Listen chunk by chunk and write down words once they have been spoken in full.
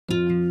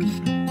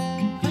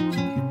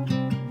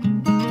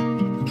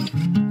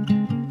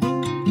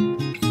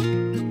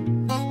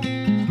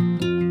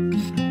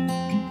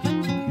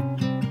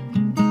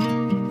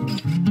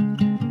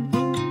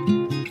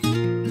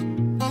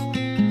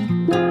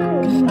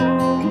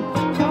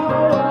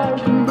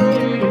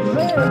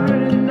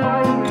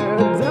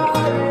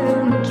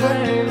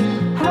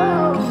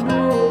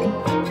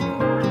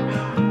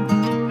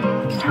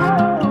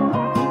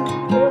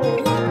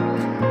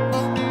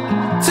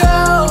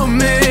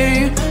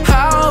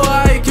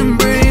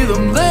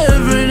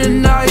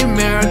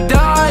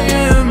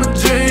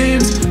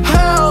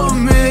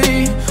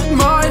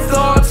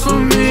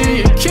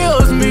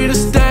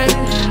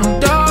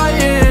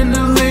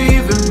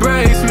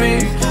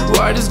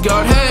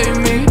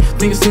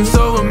Things seem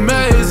so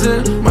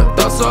amazing, my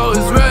thoughts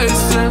always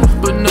racing,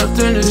 but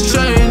nothing is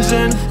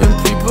changing,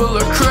 and people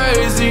are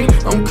crazy.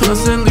 I'm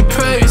constantly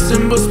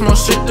pacing, but small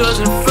shit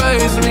doesn't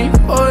faze me.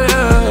 Oh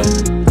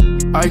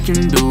yeah, I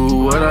can do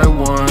what I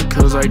want,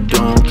 cause I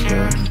don't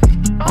care.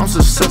 I'm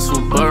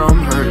successful, but I'm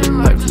hurting,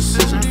 life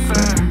just isn't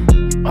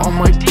fair. All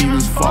my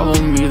demons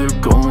follow me, they're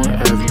going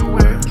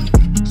everywhere.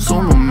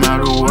 So no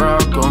matter where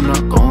I go, I'm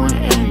not going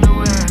anywhere.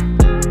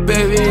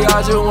 Baby,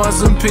 I just want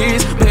some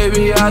peace.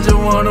 Baby, I just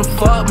wanna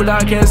fuck, but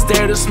I can't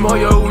stare to smoke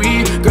your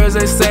weed. Girls,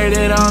 they say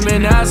that I'm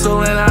an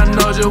asshole, and I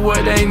know just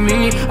what they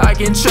mean. I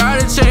can try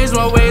to change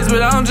my ways,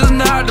 but I'm just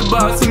not the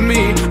boss of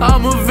me.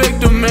 I'm a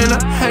victim and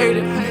I hate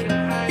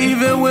it.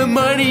 Even with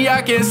money,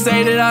 I can't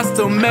say that I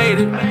still made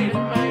it.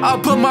 I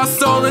put my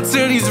soul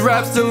into these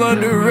raps, still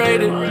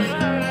underrated.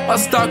 I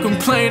stop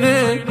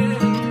complaining,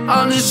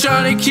 I'm just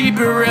trying to keep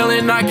it real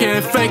and I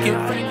can't fake it.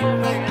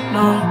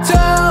 No.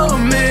 Tell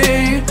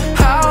me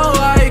how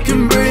I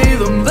can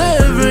breathe, I'm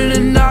living a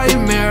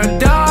nightmare, I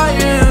die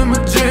in my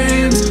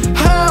dreams.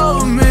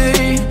 Help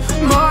me,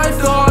 my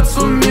thoughts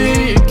for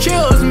me, it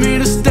kills me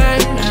to stay,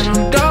 and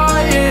I'm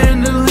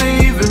dying to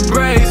leave, it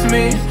breaks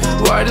me.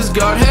 Why does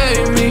God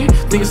hate me?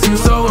 Things seem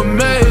so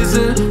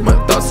amazing, my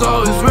thoughts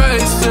always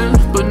racing,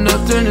 but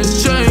nothing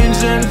is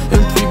changing,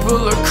 and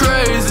people are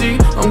crazy.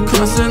 I'm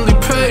constantly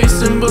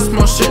pacing, but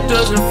small shit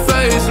doesn't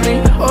faze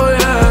me. Oh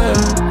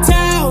yeah.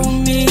 Tell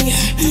me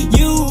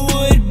you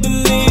would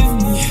believe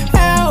me.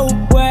 Help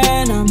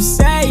when I'm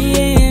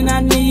saying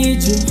I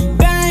need you.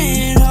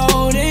 Been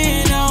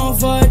holding on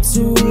for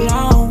too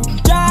long,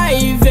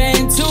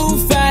 driving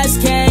too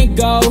fast, can't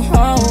go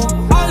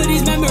home. All of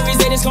these memories,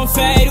 they just gon'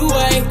 fade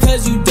away,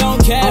 cause you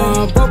don't care.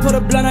 Bro, put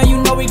a blunt on,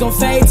 you know we gon'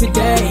 fade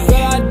today. Girl,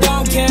 I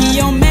don't care. Be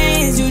your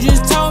mans, you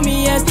just told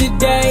me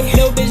yesterday.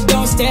 Little bitch,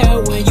 don't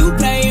stare when you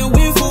playin'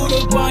 with food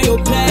up on your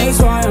plate.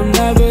 That's why I'm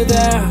never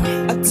there.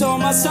 I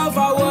told myself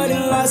I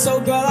wouldn't lie, so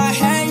girl, I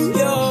hate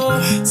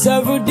you.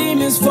 Several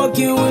demons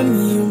fucking with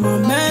me in my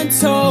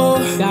mental.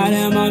 Got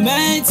in my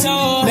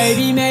mental.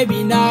 Maybe,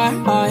 maybe not.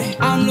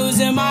 I'm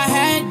losing my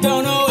head,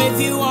 don't know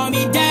if you want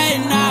me dead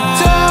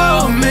now.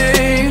 Tell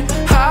me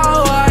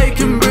how I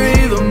can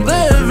breathe, I'm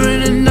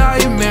living a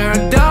nightmare,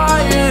 I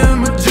die in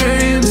my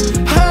dreams.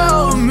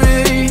 Help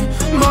me,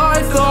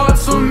 my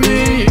thoughts for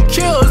me, it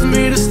kills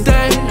me to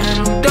stay,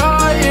 and I'm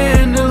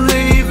dying to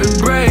leave, it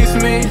breaks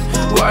me.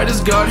 Why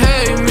does God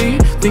hate me?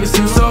 Things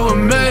seem so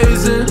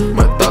amazing,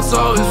 my thoughts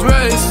always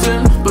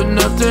racing, but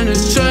nothing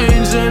is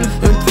changing,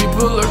 and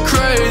people are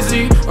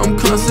crazy. I'm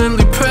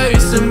constantly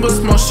pacing, but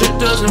small shit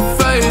doesn't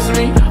faze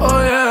me.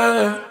 Oh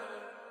yeah.